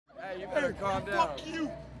better calm down. Fuck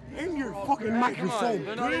you and your fucking microphone,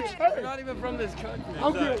 bitch. They're not even from this country.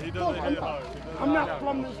 He doesn't hit hard. I'm not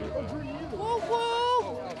from this country either. Woo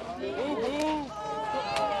woo! Woo woo!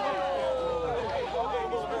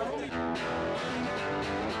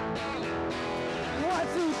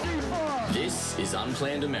 This is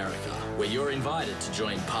Unplanned America, where you're invited to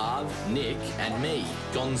join Parv, Nick and me,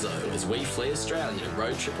 Gonzo, as we flee Australia to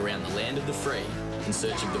road trip around the land of the free in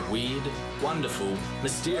search of the weird, wonderful,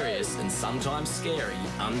 mysterious and sometimes scary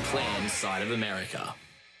unplanned side of America.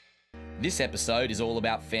 This episode is all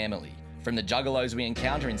about family. From the Juggalos we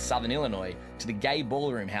encounter in southern Illinois to the gay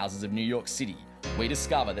ballroom houses of New York City, we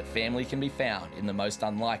discover that family can be found in the most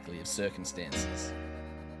unlikely of circumstances.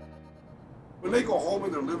 When they go home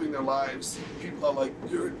and they're living their lives, people are like,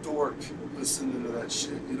 you're a dork listening to that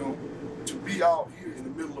shit, you know? To be out here in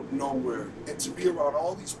the middle of nowhere and to be around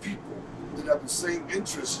all these people that have the same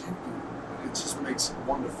interests you do, it just makes it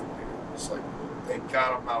wonderful. It's like, thank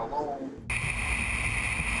God I'm not alone.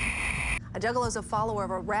 A Juggalo is a follower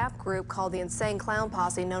of a rap group called the Insane Clown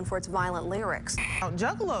Posse, known for its violent lyrics.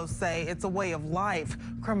 Juggalos say it's a way of life.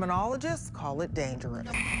 Criminologists call it dangerous.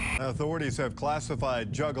 Authorities have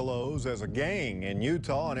classified Juggalos as a gang in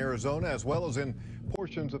Utah and Arizona, as well as in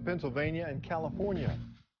portions of Pennsylvania and California.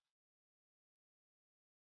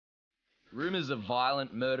 Rumours of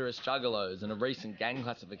violent, murderous Juggalos and a recent gang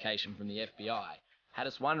classification from the FBI had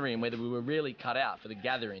us wondering whether we were really cut out for the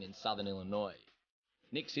gathering in southern Illinois.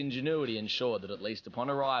 Nick's ingenuity ensured that at least upon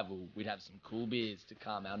arrival, we'd have some cool beers to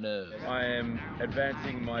calm our nerves. I am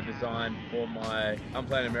advancing my design for my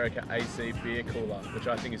Unplanned America AC beer cooler, which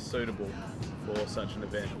I think is suitable for such an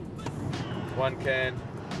event. 1 can,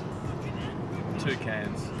 2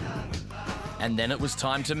 cans. And then it was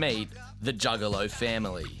time to meet the Juggalo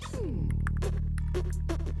family.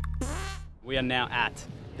 We are now at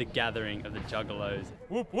the gathering of the Juggalos.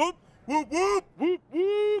 Whoop whoop, whoop whoop, whoop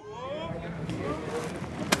whoop.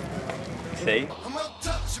 See? I'm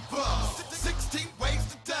untouchable. 16 ways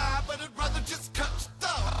to die, but I'd rather just cut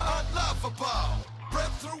stuff. Unlovable.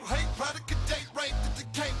 Breath through hate, predicate rape that they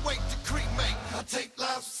can't wait to cremate. I take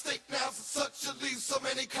lives for steak now for such a leave so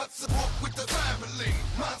many cuts of walk with the family.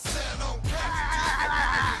 Mindset on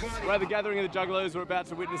camera. We're at the gathering of the Juggalos. We're about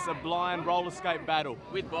to witness a blind roller skate battle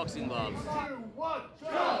With boxing gloves. 2, 1,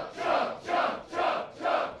 jump, jump, jump, jump,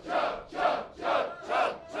 jump, jump, jump, jump,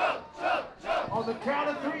 jump, jump, jump. On the count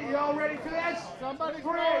of 3, y'all ready for this? Somebody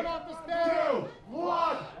going up the stairs. 2,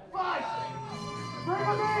 1, fight! Bring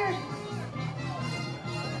them in!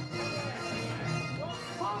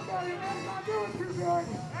 Somebody that's not doing too good.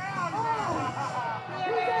 You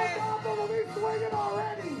guys all be swinging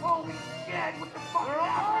already. Holy shit! What the fuck?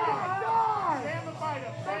 Stand the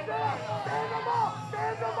fighter. Stand up. Stand them up.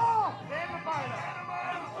 Stand them up. Stand the fighter.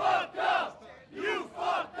 You fucked up. You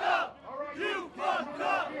fucked up. You fucked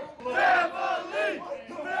up. Family.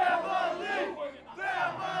 Family.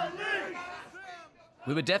 Family.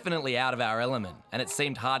 We were definitely out of our element, and it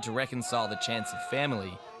seemed hard to reconcile the chance of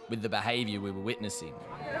family with the behaviour we were witnessing.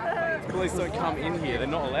 Police don't come in here. They're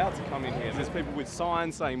not allowed to come in here. There's people with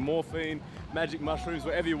signs saying morphine, magic mushrooms,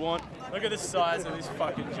 whatever you want. Look at the size of this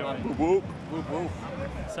fucking joint. Whoop, whoop, whoop.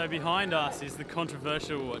 So behind us is the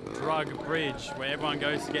controversial drug bridge where everyone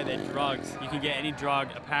goes to get their drugs. You can get any drug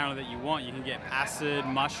apparently that you want. You can get acid,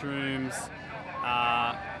 mushrooms,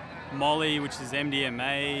 Molly, which is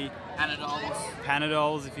MDMA.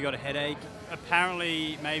 Panadols if you got a headache.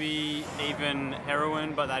 Apparently, maybe even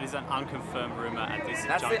heroin, but that is an unconfirmed rumour at this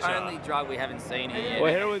juncture. That's the only drug we haven't seen here yet.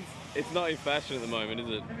 Well, heroin's, it's not in fashion at the moment, is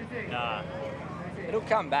it? Nah. It'll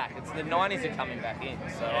come back. It's the 90s are coming back in,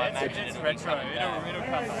 so I imagine it's it'll retro. Be coming It'll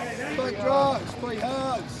come back. Play drugs, play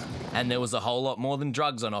hugs. And there was a whole lot more than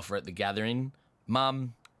drugs on offer at the gathering.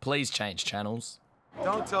 Mum, please change channels.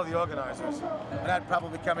 Don't tell the organizers, but I'd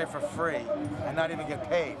probably come here for free and not even get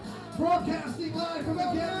paid. Broadcasting live from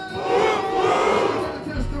again.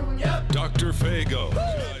 Dr. Fago,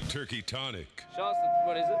 Turkey Tonic. Show us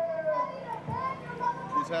what is it?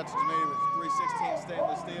 These hats are made with 316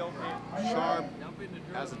 stainless steel, sharp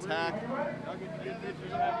as a tack.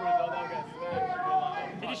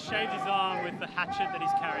 He just shaved his arm with the hatchet that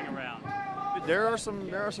he's carrying around. There are some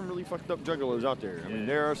really fucked up Juggalos out there. I mean,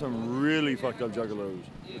 there are some really fucked up Juggalos.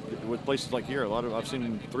 With places like here, I've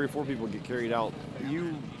seen 3 or 4 people get carried out.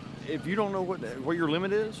 If you don't know what your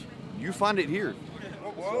limit is, you find it here.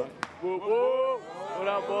 Whoa, whoa, whoa. What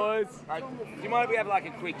up, boys? Do you mind if we have like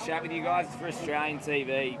a quick chat with you guys? It's for Australian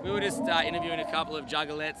TV. We were just interviewing a couple of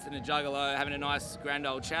Juggalettes and a Juggalo, having a nice grand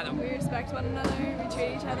old chat. We respect one another, we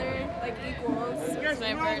treat each other like equals. It's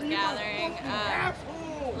my first gathering.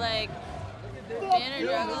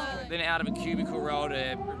 Then out of a cubicle rolled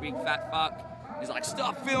a big fat fuck. He's like,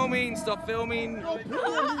 stop filming, stop filming.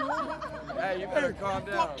 Hey, you better calm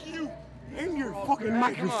down. Fuck you and your fucking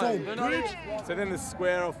microphone, bitch. So then the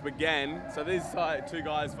square off began. So these two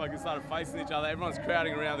guys fucking started facing each other. Everyone's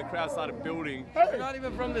crowding around. The crowd started building. Hey. You're not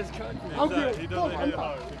even from this country. I'm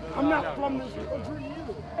not from this country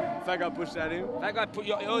either. Fat guy pushed at him. That guy put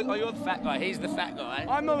you're the fat guy. He's the fat guy.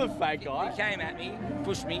 I'm not the fat guy. He came at me,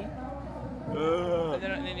 pushed me. And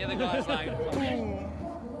then the other guy's like, boom.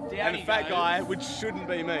 And the fat guy, which shouldn't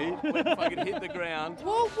be me, went fucking hit the ground.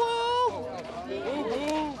 Woo woo! Woo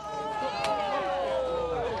woo!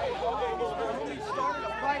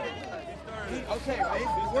 Okay,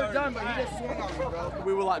 we're done, but he just swung on me, bro.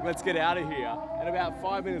 We were like, let's get out of here. And about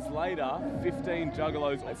 5 minutes later, 15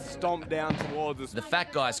 juggalos stomped down towards us. The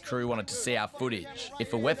fat guy's crew wanted to see our footage.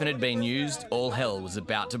 If a weapon had been used, all hell was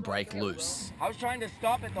about to break loose. I was trying to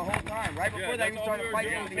stop it the whole time. Right before that, he was trying to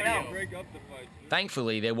fight something else.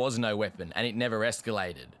 Thankfully, there was no weapon and it never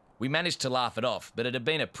escalated. We managed to laugh it off, but it had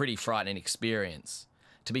been a pretty frightening experience.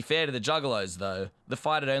 To be fair to the Juggalos, though, the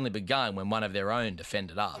fight had only begun when one of their own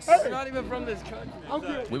defended us. You're not even from this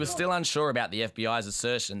country. We were still unsure about the FBI's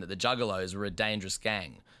assertion that the Juggalos were a dangerous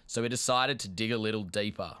gang, so we decided to dig a little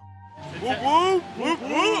deeper. Whoop, whoop, whoop,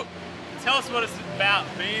 whoop. Tell us what it's about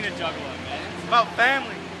being a Juggalo, man. It's about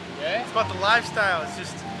family. Yeah? It's about the lifestyle. It's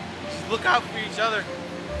just look out for each other,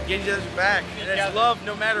 get each other's back. And it's love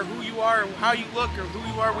no matter who you are, or how you look, or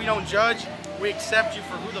who you are. We don't judge. We accept you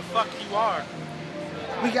for who the fuck you are.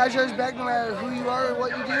 We got yours back no matter who you are or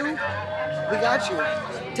what you do. We got you.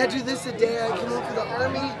 Tattoo this the day I came up for the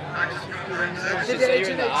army. The day I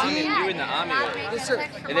turned 18. You were in the army? Yes, sir.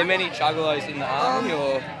 Are there many Juggalos in the army,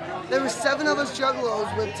 or? There were 7 of us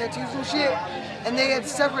Juggalos with tattoos and shit, and they had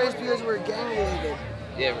separated because we were gang related.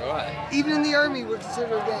 Yeah, right. Even in the army, we're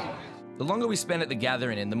considered a gang. The longer we spent at the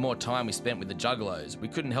gathering and the more time we spent with the Juggalos, we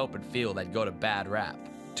couldn't help but feel they'd got a bad rap.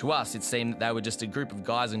 To us, it seemed that they were just a group of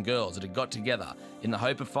guys and girls that had got together in the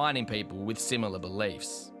hope of finding people with similar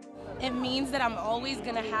beliefs. It means that I'm always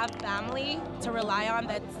gonna have family to rely on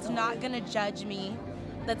that's not gonna judge me,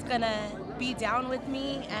 that's gonna be down with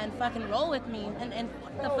me and fucking roll with me. And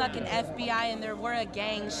the fucking FBI and we're a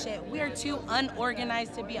gang shit. We are too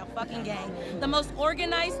unorganized to be a fucking gang. The most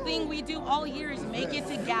organized thing we do all year is make it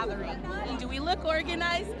to gathering. And do we look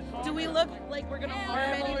organized? Do we look like we're gonna harm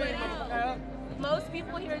anybody? Most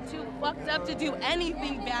people here are too fucked up to do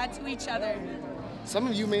anything bad to each other. Some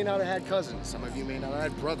of you may not have had cousins, some of you may not have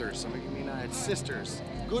had brothers, some of you may not have had sisters,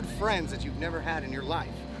 good friends that you've never had in your life.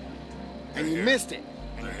 And you missed it,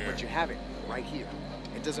 but you have it right here.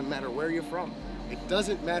 It doesn't matter where you're from. It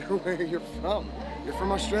doesn't matter where you're from. You're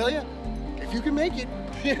from Australia? If you can make it,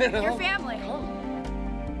 you know. Your family.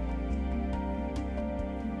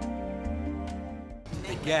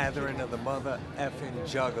 The gathering of the mother effing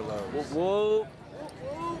Juggalos. Whoa.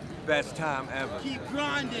 Best time ever. Keep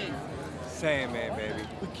grinding. Sandman, baby.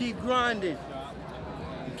 We keep grinding.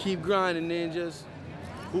 We keep grinding, ninjas.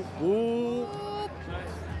 Whoop, whoop.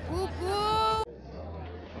 Whoop, whoop.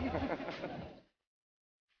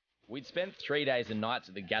 We'd spent 3 days and nights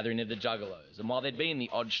at the gathering of the Juggalos, and while there'd been the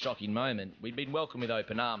odd shocking moment, we'd been welcomed with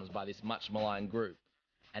open arms by this much maligned group.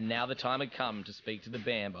 And now the time had come to speak to the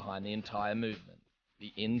band behind the entire movement,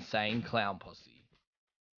 the Insane Clown Posse.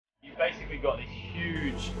 You've basically got this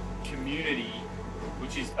huge community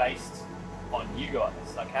which is based on you guys.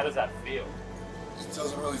 Like, how does that feel? It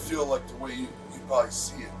doesn't really feel like the way you probably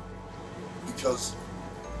see it, because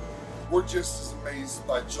we're just as amazed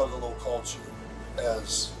by Juggalo culture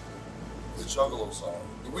as the Juggalos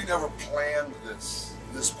are. We never planned this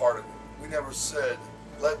part of it. We never said,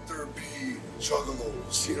 let there be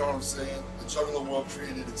Juggalos, you know what I'm saying? The Juggalo world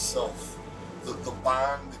created itself. The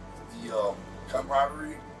bond, the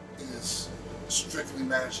camaraderie is strictly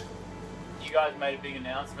magic. You guys made a big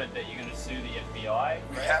announcement that you're going to sue the FBI.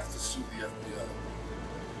 We have to sue the FBI.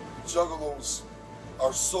 Juggalos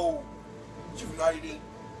are so united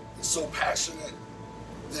and so passionate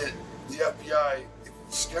that the FBI, it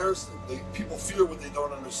scares them. People fear what they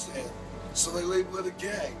don't understand. So they label it a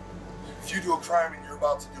gang. If you do a crime and you're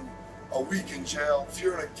about to do a week in jail, if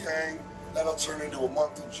you're in a gang, that'll turn into a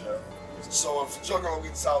month in jail. So if a Juggalo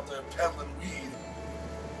gets out there peddling weed,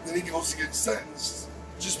 then he goes to get sentenced.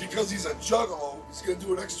 Just because he's a Juggalo, he's gonna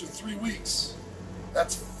do an extra 3 weeks.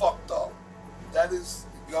 That's fucked up. That is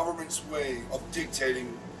the government's way of dictating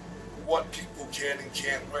what people can and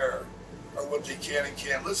can't wear, or what they can and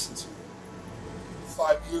can't listen to.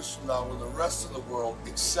 5 years from now, when the rest of the world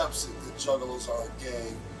accepts it that Juggalos are a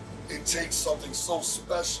gang, it takes something so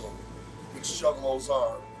special, which Juggalos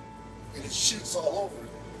are, and it shits all over it.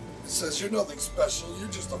 says you're nothing special, you're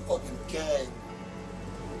just a fucking gang.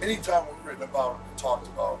 Anytime we're written about and talked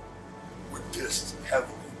about, we're dissed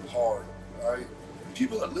heavily, hard, alright?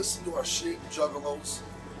 People that listen to our shit, Juggalos,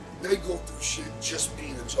 they go through shit just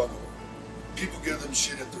being a juggalo. People give them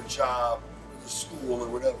shit at their job, or their school, or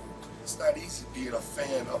whatever. It's not easy being a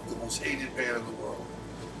fan of the most hated band in the world.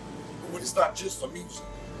 But when it's not just the music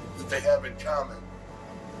that they have in common,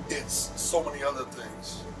 it's so many other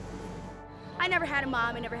things. I never had a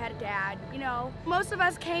mom, I never had a dad, you know. Most of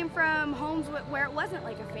us came from homes where it wasn't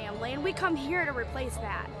like a family, and we come here to replace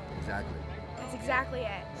that. Exactly. That's exactly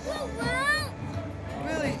it.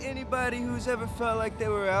 Really, anybody who's ever felt like they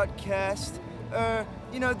were outcast, or,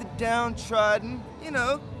 you know, the downtrodden, you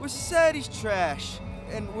know, where society's trash.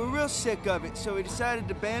 And we're real sick of it, so we decided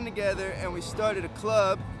to band together and we started a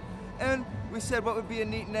club, and we said what would be a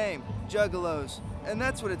neat name, Juggalos. And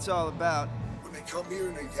that's what it's all about. When they come here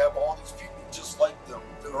and they have all these people just like them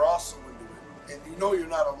that are also into it, and you know you're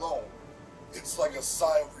not alone, it's like a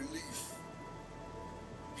sigh of relief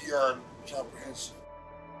beyond comprehension.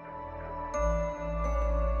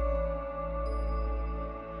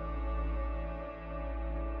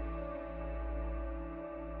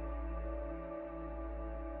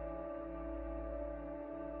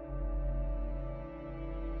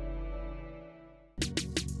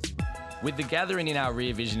 With the gathering in our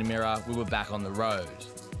rear vision mirror, we were back on the road.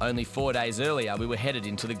 Only 4 days earlier, we were headed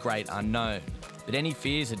into the great unknown. But any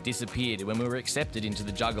fears had disappeared when we were accepted into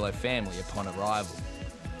the Juggalo family upon arrival.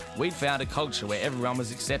 We'd found a culture where everyone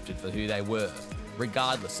was accepted for who they were,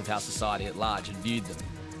 regardless of how society at large had viewed them.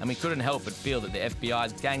 And we couldn't help but feel that the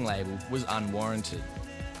FBI's gang label was unwarranted.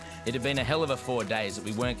 It had been a hell of a 4 days that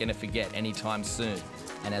we weren't going to forget anytime soon.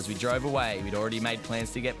 And as we drove away, we'd already made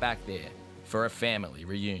plans to get back there for a family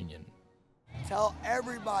reunion. Tell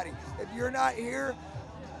everybody, if you're not here,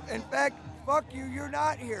 in fact, fuck you, you're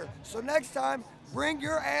not here. So next time, bring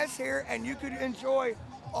your ass here and you can enjoy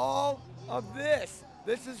all of this.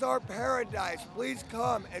 This is our paradise. Please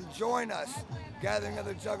come and join us. Gathering of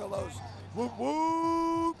the Juggalos. Whoop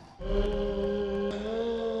whoop!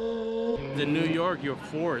 In New York, you're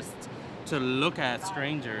forced to look at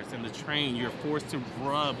strangers in the train. You're forced to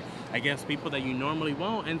rub against people that you normally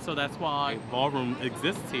won't, and so that's why ballroom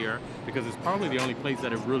exists here, because it's probably the only place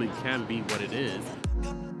that it really can be what it is.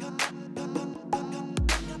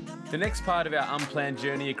 The next part of our unplanned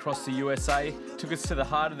journey across the USA took us to the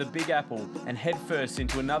heart of the Big Apple and headfirst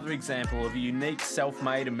into another example of a unique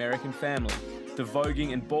self-made American family, the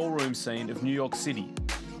voguing and ballroom scene of New York City.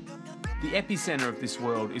 The epicenter of this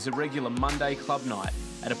world is a regular Monday club night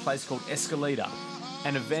at a place called Escalita,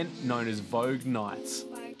 an event known as Vogue Nights.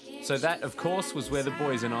 So that, of course, was where the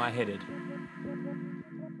boys and I headed.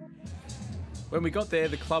 When we got there,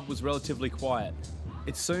 the club was relatively quiet.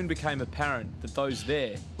 It soon became apparent that those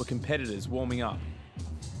there were competitors warming up.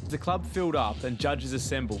 The club filled up and judges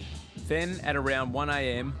assembled. Then, at around 1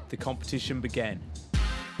 AM, the competition began.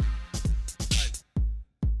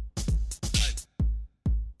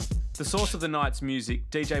 The source of the night's music,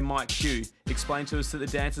 DJ Mike Q, explained to us that the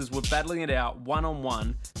dancers were battling it out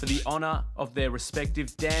one-on-one for the honour of their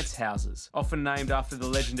respective dance houses, often named after the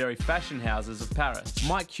legendary fashion houses of Paris.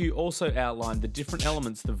 Mike Q also outlined the different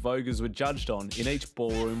elements the voguers were judged on in each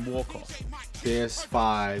ballroom walk-off. There's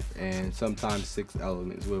 5 and sometimes 6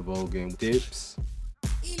 elements with voguing. Dips,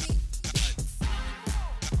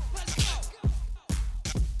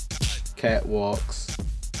 catwalks,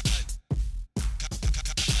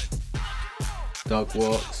 duck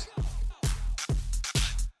walks,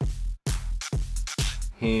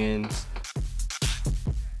 hands,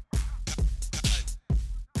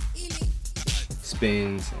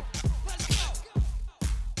 spins,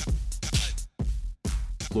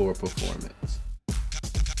 floor performance.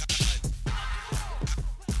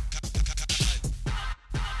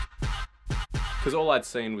 Because all I'd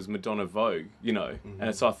seen was Madonna Vogue, you know,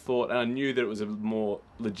 and so I thought, and I knew that it was a more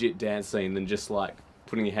legit dance scene than just like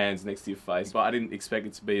putting your hands next to your face, but I didn't expect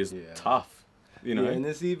it to be as tough, you know? Yeah, and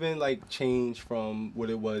it's even like changed from what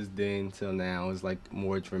it was then till now. It's like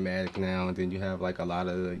more dramatic now, and then you have like a lot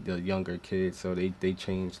of the younger kids, so they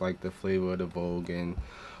change like the flavor of the Vogue, and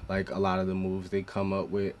like a lot of the moves they come up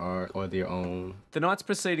with are their own. The night's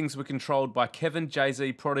proceedings were controlled by Kevin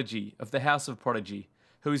Jay-Z Prodigy of the House of Prodigy,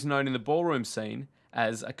 who is known in the ballroom scene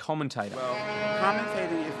as a commentator. Well,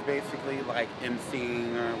 commentating is basically like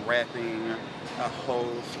emceeing or rapping a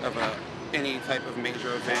host of any type of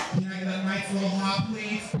major event. Can I get that nice little hop,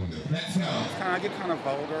 please? Let's go. I get kind of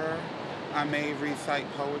vulgar. I may recite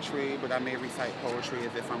poetry, but I may recite poetry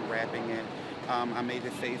as if I'm rapping it. I may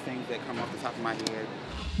just say things that come off the top of my head.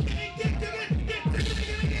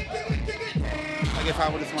 Like if I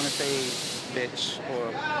would just want to say bitch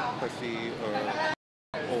or pussy or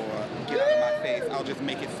get out of my face, I'll just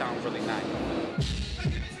make it sound really nice.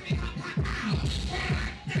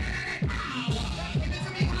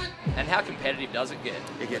 And how competitive does it get?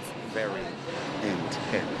 It gets very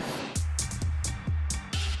intense.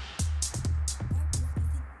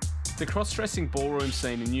 The cross-dressing ballroom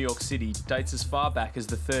scene in New York City dates as far back as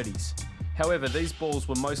the 30s. However, these balls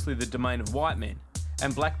were mostly the domain of white men,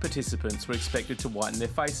 and black participants were expected to whiten their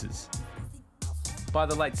faces. By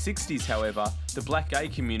the late 60s, however, the black gay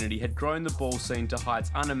community had grown the ball scene to heights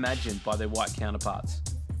unimagined by their white counterparts.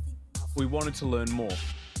 We wanted to learn more.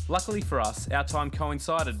 Luckily for us, our time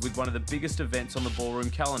coincided with one of the biggest events on the ballroom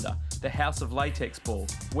calendar, the House of Latex Ball,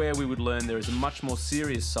 where we would learn there is a much more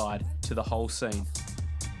serious side to the whole scene.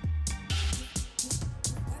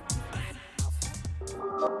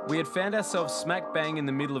 We had found ourselves smack bang in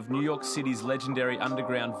the middle of New York City's legendary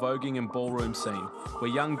underground voguing and ballroom scene,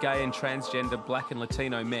 where young gay and transgender black and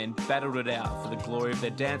Latino men battled it out for the glory of their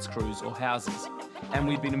dance crews or houses. And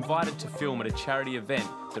we'd been invited to film at a charity event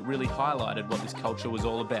that really highlighted what this culture was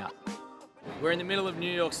all about. We're in the middle of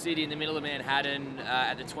New York City, in the middle of Manhattan,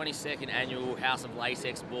 at the 22nd annual House of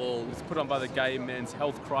Latex Ball. It's put on by the gay men's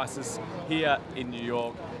health crisis here in New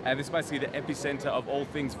York, and it's basically the epicenter of all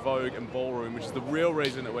things Vogue and ballroom, which is the real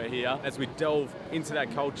reason that we're here. As we delve into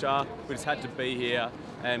that culture, we just had to be here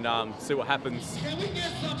and see what happens. Can we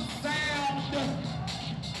get some sound?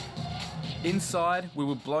 Inside, we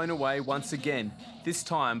were blown away once again, this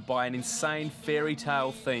time by an insane fairy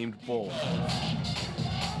tale themed ball.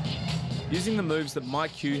 Using the moves that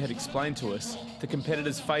Mike Q had explained to us, the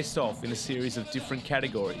competitors faced off in a series of different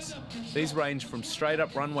categories. These range from straight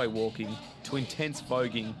up runway walking to intense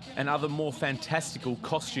voguing and other more fantastical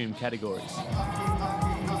costume categories.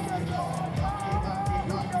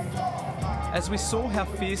 As we saw how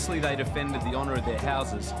fiercely they defended the honour of their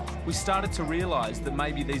houses, we started to realise that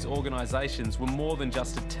maybe these organisations were more than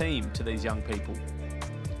just a team to these young people.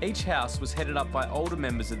 Each house was headed up by older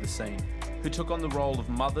members of the scene, who took on the role of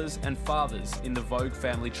mothers and fathers in the Vogue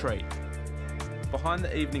family tree. Behind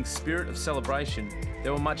the evening's spirit of celebration,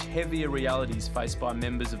 there were much heavier realities faced by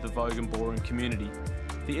members of the Vogue and ballroom community.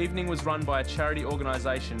 The evening was run by a charity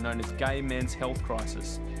organisation known as Gay Men's Health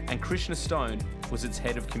Crisis, and Krishna Stone was its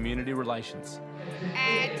head of community relations.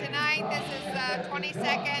 And tonight, this is the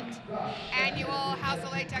 22nd annual House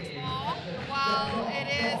of Latex Ball. While it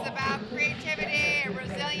is about creativity and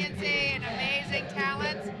resiliency and amazing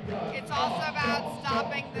talent, it's also about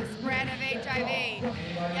stopping the spread of HIV.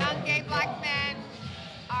 Young gay black men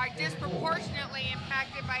are disproportionately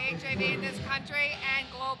impacted by HIV in this country and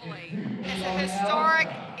globally. It's a historic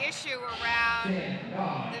issue around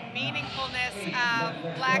the meaningfulness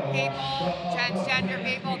of black people, transgender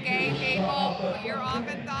people, gay people, who you're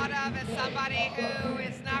often thought of as somebody who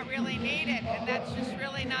is not really needed, and that's just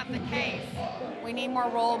really not the case. We need more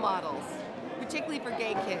role models, particularly for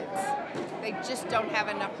gay kids. They just don't have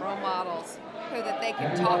enough role models that they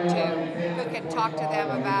can talk to, who can talk to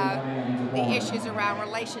them about the issues around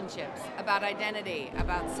relationships, about identity,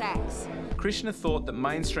 about sex. Krishna thought that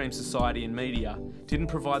mainstream society and media didn't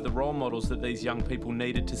provide the role models that these young people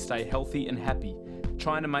needed to stay healthy and happy,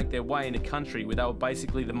 trying to make their way in a country where they were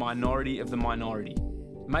basically the minority of the minority.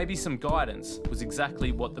 Maybe some guidance was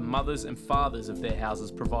exactly what the mothers and fathers of their houses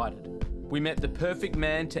provided. We met the perfect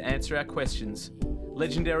man to answer our questions,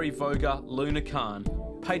 legendary voguer Luna Khan,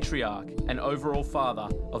 patriarch and overall father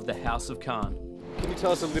of the House of Khan. Can you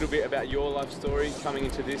tell us a little bit about your life story coming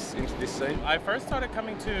into this scene? I first started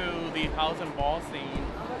coming to the house and ball scene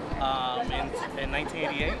in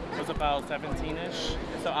 1988. I was about 17-ish.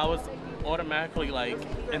 So I was automatically like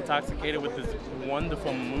intoxicated with this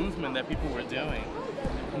wonderful movement that people were doing.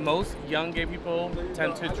 Most young gay people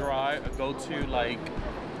tend to go to like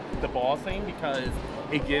the ball scene because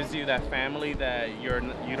it gives you that family that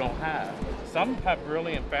you don't have. Some have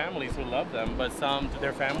brilliant families who love them, but some,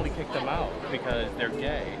 their family kicked them out because they're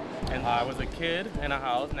gay. And I was a kid in a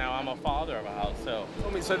house, now I'm a father of a house, so.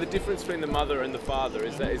 So the difference between the mother and the father,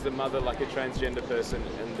 is the mother like a transgender person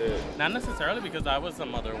and the... Not necessarily, because I was a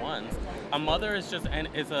mother once. A mother is just,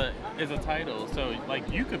 is a title, so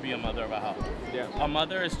like you could be a mother of a house. Yeah. A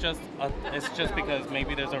mother is just, it's just because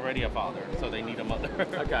maybe there's already a father, so they need a mother.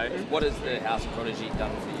 Okay. What has the House of Prodigy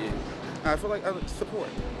done for you? I feel like support.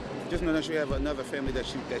 Just know that you have another family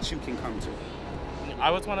that you can come to. I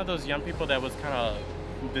was one of those young people that was kind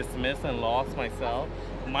of dismissed and lost myself.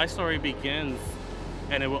 My story begins,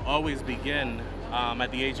 and it will always begin, at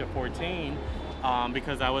the age of 14,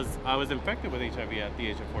 because I was infected with HIV at the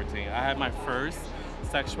age of 14. I had my first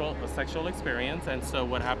sexual experience, and so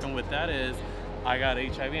what happened with that is I got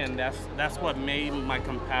HIV, and that's what made my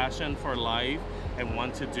compassion for life and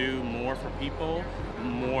want to do more for people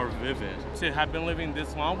more vivid. To have been living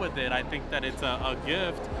this long with it, I think that it's a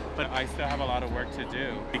gift, but I still have a lot of work to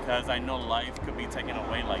do because I know life could be taken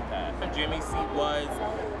away like that. GMAC was,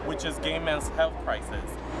 which is Gay Men's Health Crisis,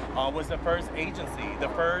 was the first agency, the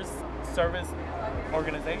first service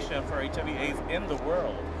organization for HIV/AIDS in the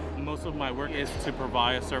world. Most of my work is to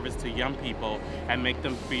provide a service to young people and make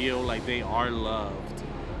them feel like they are loved,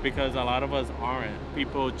 because a lot of us aren't.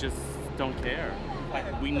 People just don't care.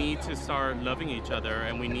 We need to start loving each other,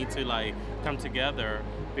 and we need to like come together,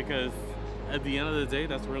 because at the end of the day,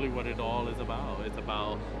 that's really what it all is about. It's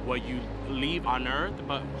about what you leave on earth,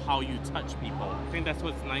 but how you touch people. I think that's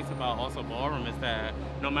what's nice about also Ballroom, is that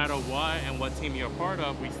no matter what and what team you're a part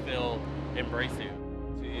of, we still embrace you.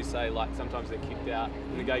 So you say like sometimes they're kicked out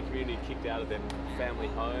in the gay community, kicked out of their family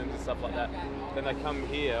homes and stuff like that. Then they come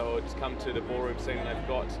here or just come to the ballroom scene and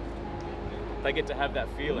they get to have that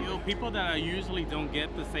feeling. You know, people that usually don't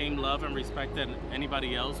get the same love and respect that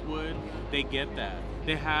anybody else would, they get that.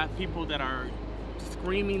 They have people that are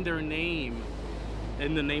screaming their name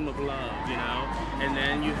in the name of love, you know? And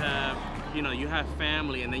then you have, you have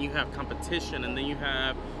family, and then you have competition, and then you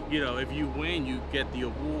have, if you win, you get the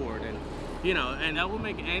award, and, and that will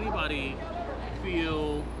make anybody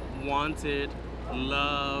feel wanted,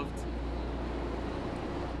 loved,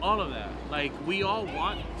 all of that. Like, we all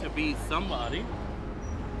want to be somebody.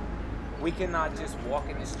 We cannot just walk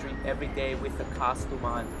in the street every day with a costume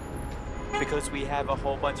on, because we have a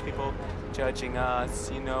whole bunch of people judging us,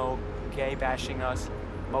 gay bashing us.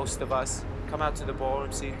 Most of us come out to the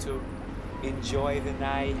ballroom scene to enjoy the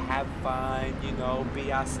night, have fun,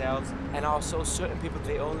 be ourselves. And also certain people,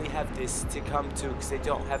 they only have this to come to because they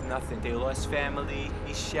don't have nothing. They lost family,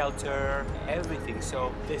 shelter, everything.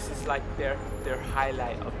 So this is like their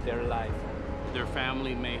highlight of their life. Their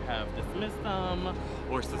family may have dismissed them,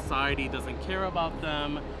 or society doesn't care about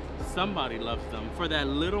them. Somebody loves them. For that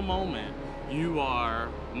little moment, you are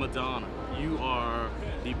Madonna. You are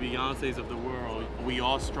the Beyoncés of the world. We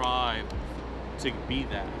all strive to be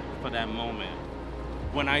that for that moment.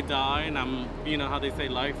 When I die, and I'm, how they say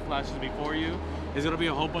life flashes before you, there's gonna be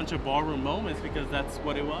a whole bunch of ballroom moments, because that's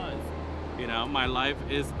what it was. My life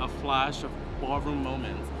is a flash of ballroom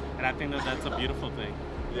moments, and I think that that's a beautiful thing.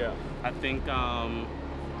 Yeah. I think,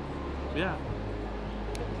 yeah.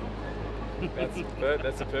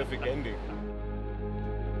 That's a perfect ending.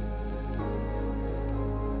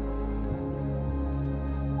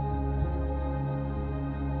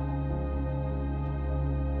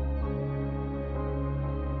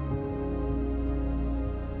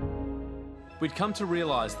 We'd come to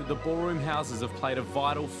realise that the ballroom houses have played a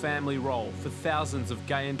vital family role for thousands of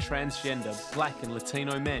gay and transgender, black and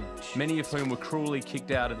Latino men, many of whom were cruelly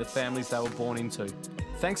kicked out of the families they were born into.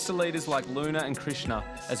 Thanks to leaders like Luna and Krishna,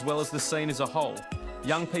 as well as the scene as a whole,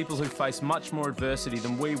 young people who face much more adversity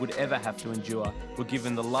than we would ever have to endure were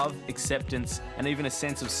given the love, acceptance, and even a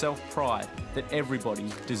sense of self-pride that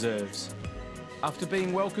everybody deserves. After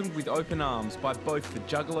being welcomed with open arms by both the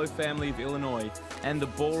Juggalo family of Illinois and the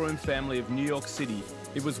Ballroom family of New York City,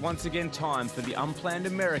 it was once again time for the Unplanned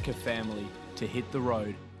America family to hit the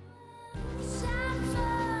road.